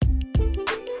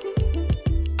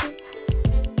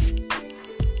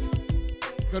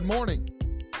Good morning,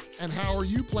 and how are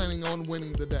you planning on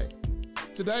winning the day?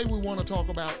 Today we want to talk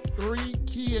about 3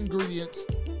 key ingredients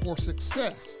for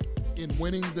success in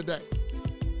winning the day.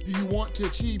 Do you want to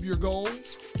achieve your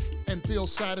goals and feel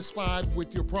satisfied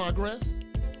with your progress?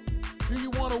 Do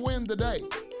you want to win the day,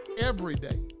 every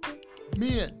day?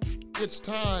 Men, it's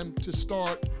time to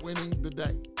start winning the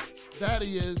day. That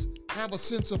is, have a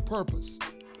sense of purpose,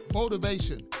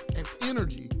 motivation, and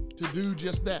energy to do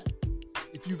just that.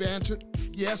 If you've answered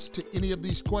yes to any of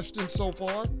these questions so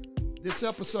far, this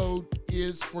episode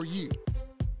is for you.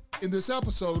 In this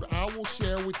episode, I will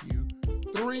share with you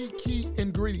 3 key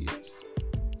ingredients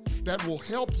that will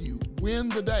help you win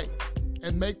the day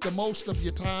and make the most of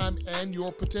your time and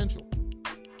your potential.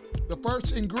 The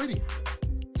first ingredient,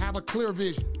 have a clear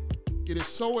vision. It is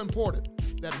so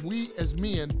important that we as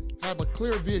men have a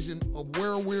clear vision of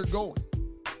where we're going.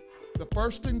 The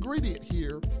first ingredient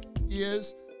here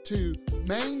is to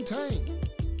maintain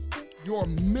your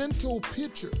mental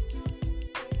picture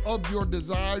of your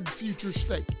desired future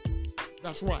state.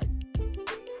 That's right.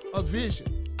 A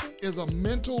vision is a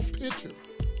mental picture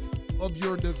of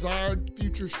your desired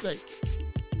future state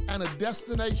and a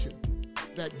destination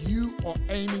that you are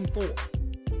aiming for.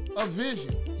 A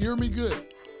vision, hear me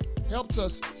good, helps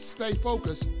us stay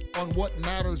focused on what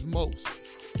matters most.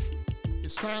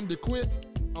 It's time to quit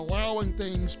allowing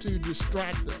things to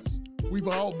distract us. We've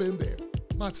all been there.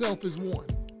 Myself is one.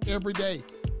 Every day,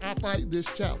 I fight this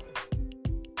challenge.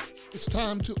 It's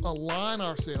time to align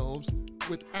ourselves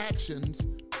with actions,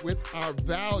 with our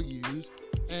values,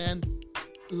 and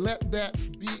let that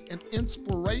be an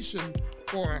inspiration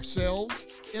for ourselves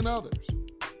and others.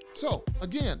 So,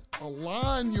 again,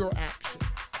 align your action.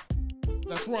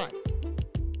 That's right.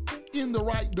 In the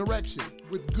right direction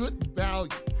with good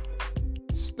values.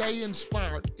 Stay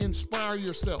inspired. Inspire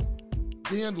yourself.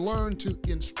 Then learn to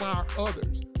inspire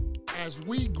others. As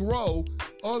we grow,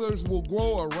 others will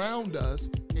grow around us,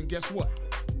 and guess what?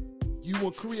 You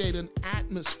will create an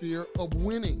atmosphere of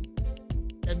winning.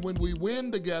 And when we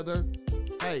win together,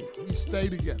 hey, we stay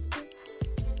together.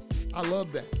 I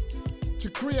love that. To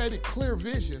create a clear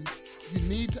vision, you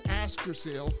need to ask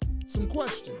yourself some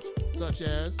questions, such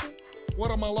as,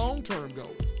 what are my long-term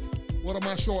goals? What are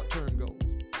my short-term goals?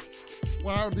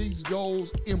 Why are these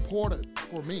goals important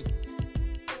for me?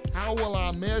 How will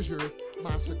I measure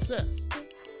my success?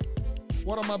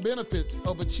 What are my benefits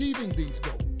of achieving these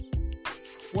goals?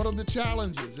 What are the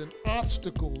challenges and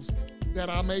obstacles that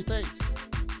I may face?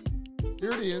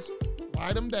 Here it is.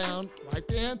 Write them down, write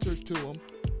the answers to them,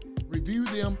 review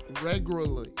them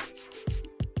regularly.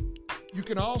 You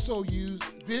can also use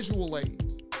visual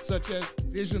aids, such as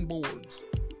vision boards,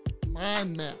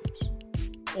 mind maps,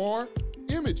 or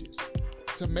images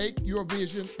to make your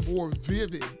vision more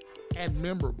vivid and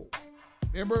memorable.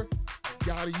 Remember, you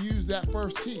gotta use that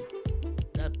first key.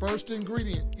 That first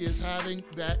ingredient is having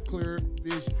that clear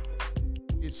vision.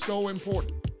 It's so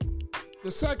important.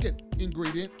 The second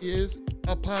ingredient is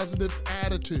a positive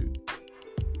attitude.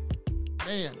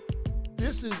 Man,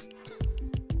 this is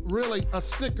really a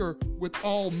sticker with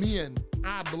all men,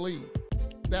 I believe.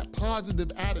 That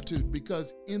positive attitude,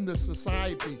 because in the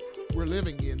society we're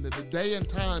living in, the day and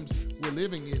times we're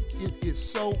living in, it is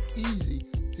so easy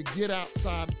to get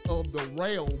outside of the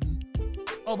realm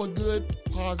of a good,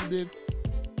 positive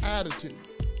attitude.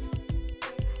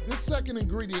 This second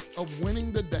ingredient of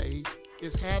winning the day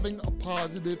is having a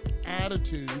positive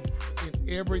attitude in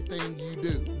everything you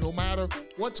do, no matter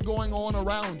what's going on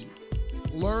around you.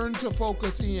 Learn to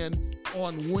focus in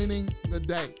on winning the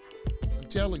day. I'm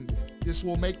telling you, this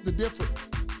will make the difference.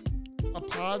 A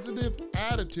positive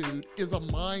attitude is a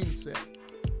mindset.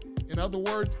 In other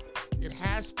words, it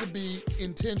has to be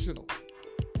intentional.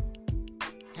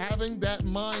 Having that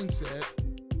mindset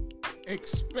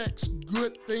expects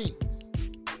good things.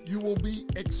 You will be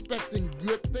expecting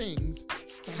good things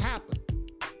to happen.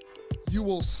 You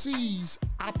will seize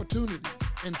opportunities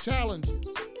and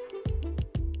challenges.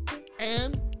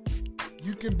 And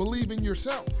you can believe in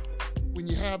yourself when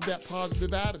you have that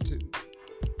positive attitude.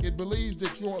 It believes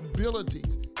that your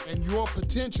abilities and your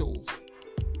potentials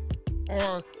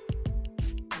are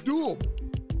doable.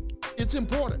 It's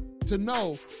important to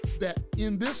know that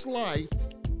in this life,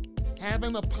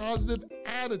 having a positive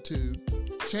attitude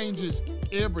changes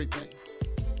everything.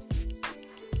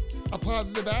 A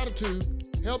positive attitude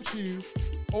helps you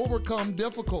overcome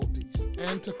difficulties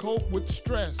and to cope with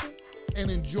stress and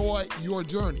enjoy your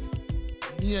journey.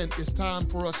 Men, it's time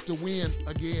for us to win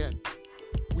again.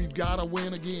 We've got to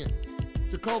win again.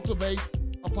 To cultivate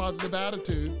a positive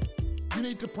attitude, you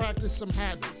need to practice some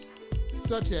habits,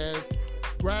 such as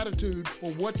gratitude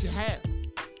for what you have.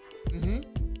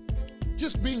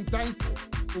 Just being thankful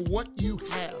for what you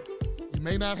have. You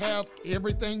may not have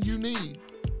everything you need,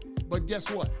 but guess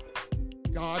what?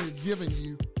 God has given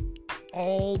you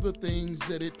all the things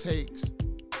that it takes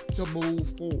to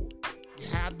move forward. You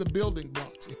have the building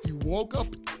blocks. If you woke up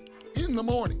in the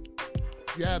morning,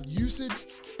 you have usage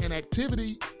and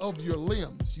activity of your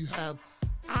limbs. You have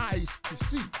eyes to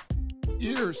see,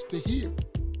 ears to hear,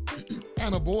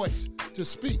 and a voice to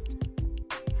speak.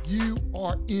 You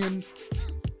are in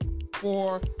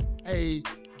for a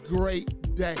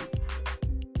great day.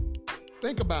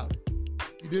 Think about it.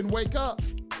 You didn't wake up.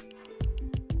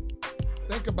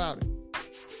 Think about it.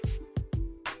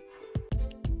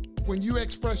 When you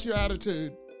express your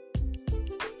attitude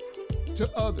to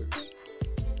others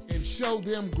and show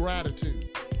them gratitude,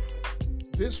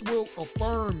 this will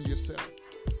affirm yourself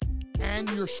and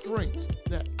your strengths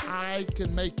that I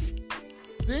can make it.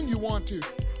 Then you want to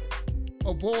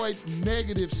avoid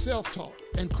negative self-talk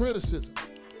and criticism.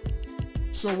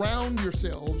 Surround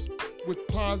yourselves with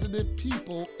positive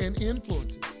people and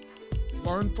influences.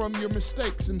 Learn from your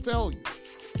mistakes and failures.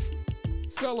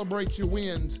 Celebrate your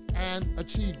wins and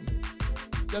achievements.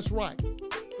 That's right.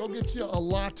 Go get you a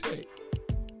latte.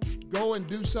 Go and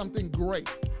do something great.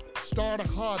 Start a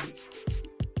hobby.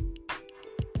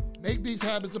 Make these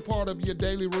habits a part of your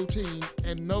daily routine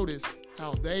and notice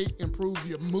how they improve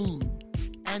your mood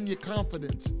and your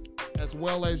confidence as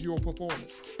well as your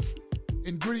performance.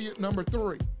 Ingredient number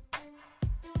 3,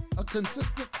 a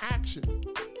consistent action.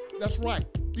 That's right,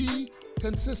 be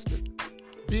consistent.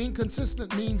 Being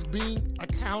consistent means being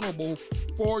accountable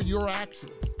for your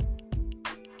actions.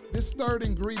 This third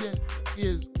ingredient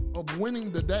is of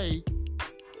winning the day.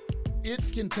 It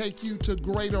can take you to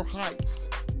greater heights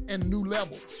and new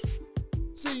levels.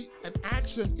 See, an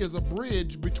action is a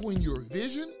bridge between your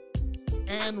vision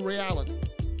and reality.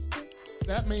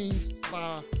 That means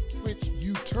by which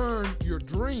you turn your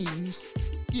dreams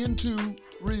into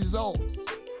results.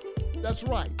 That's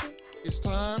right. It's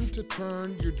time to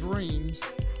turn your dreams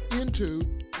into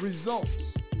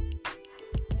results.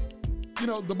 You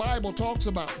know, the Bible talks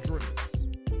about dreams.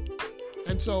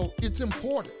 And so it's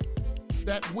important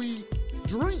that we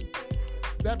dream,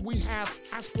 that we have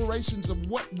aspirations of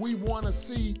what we want to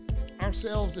see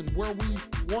ourselves and where we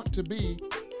want to be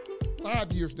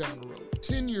 5 years down the road,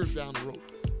 10 years down the road,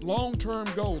 long-term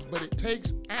goals, but it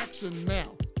takes action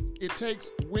now. It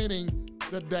takes winning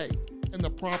the day and the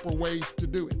proper ways to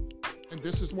do it. And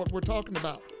this is what we're talking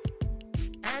about.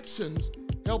 Actions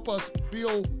help us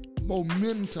build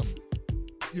momentum.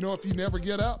 You know, if you never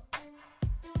get up,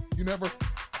 you never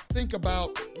think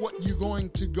about what you're going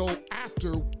to go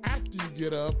after you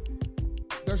get up,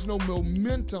 there's no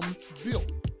momentum built.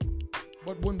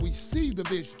 But when we see the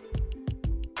vision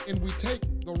and we take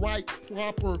the right,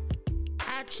 proper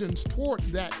actions toward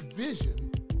that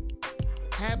vision,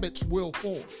 habits will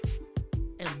form.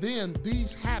 And then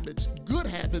these habits, good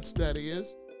habits that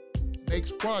is,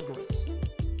 makes progress.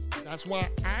 That's why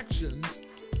actions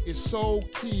is so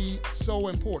key, so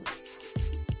important.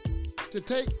 To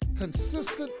take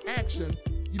consistent action,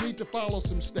 you need to follow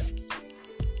some steps.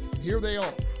 And here they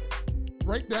are.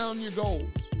 Break down your goals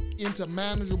into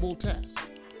manageable tasks.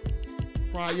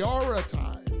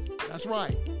 Prioritize, that's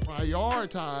right,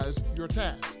 prioritize your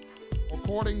tasks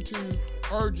according to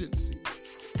urgency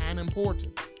and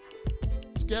importance.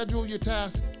 Schedule your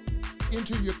tasks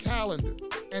into your calendar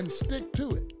and stick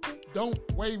to it. Don't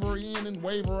waver in and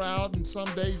waver out, and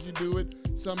some days you do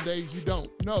it, some days you don't.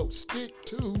 No, stick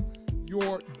to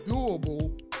your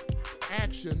doable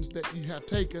actions that you have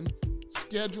taken.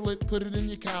 Schedule it, put it in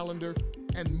your calendar,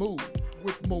 and move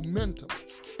with momentum.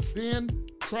 Then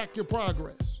track your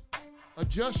progress.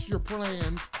 Adjust your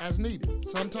plans as needed.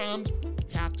 Sometimes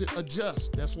you have to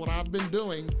adjust. That's what I've been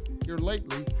doing here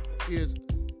lately, is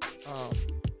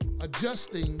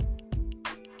adjusting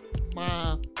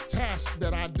my tasks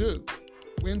that I do.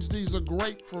 Wednesdays are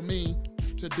great for me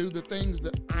to do the things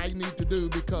that I need to do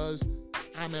because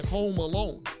I'm at home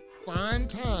alone. Find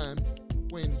time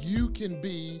when you can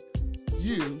be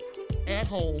you at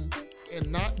home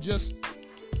and not just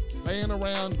laying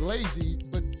around lazy,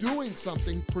 but doing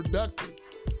something productive.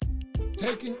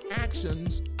 Taking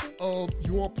actions of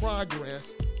your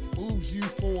progress moves you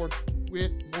forward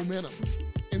with momentum.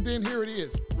 And then here it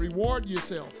is, reward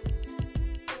yourself.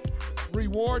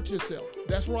 Reward yourself,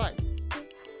 that's right,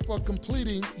 for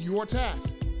completing your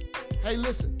task. Hey,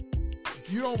 listen, if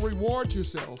you don't reward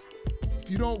yourself, if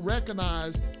you don't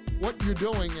recognize what you're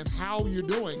doing and how you're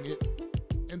doing it,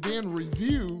 and then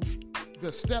review the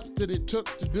steps that it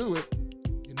took to do it,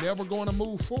 you're never going to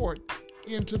move forward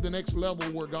into the next level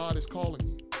where God is calling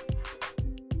you.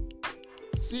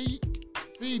 Seek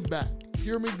feedback.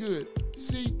 Hear me good.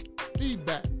 Seek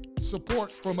feedback,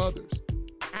 support from others.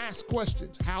 Ask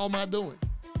questions. How am I doing?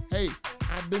 Hey,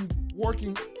 I've been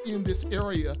working in this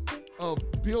area of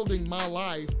building my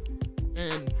life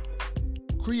and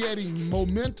creating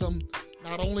momentum,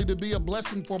 not only to be a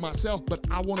blessing for myself, but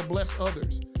I want to bless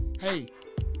others. Hey,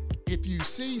 if you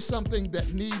see something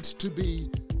that needs to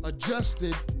be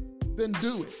adjusted, then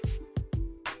do it.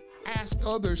 Ask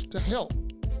others to help.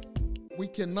 We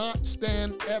cannot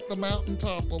stand at the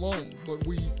mountaintop alone, but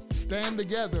we stand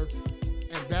together,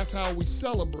 and that's how we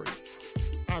celebrate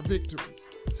our victories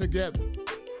together.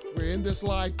 We're in this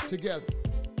life together.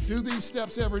 Do these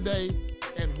steps every day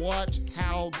and watch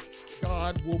how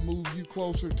God will move you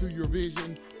closer to your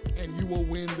vision, and you will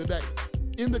win the day.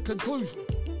 In the conclusion,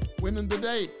 winning the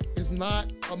day is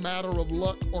not a matter of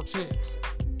luck or chance.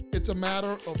 It's a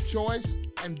matter of choice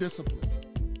and discipline.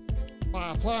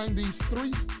 By applying these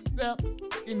 3-step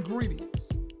ingredients,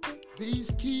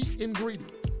 these key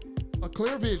ingredients, a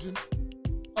clear vision,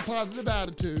 a positive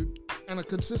attitude, and a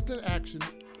consistent action,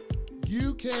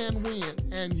 you can win,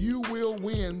 and you will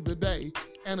win the day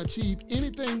and achieve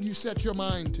anything you set your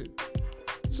mind to.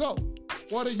 So,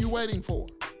 what are you waiting for?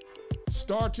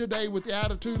 Start your day with the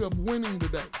attitude of winning the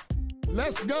day.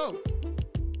 Let's go.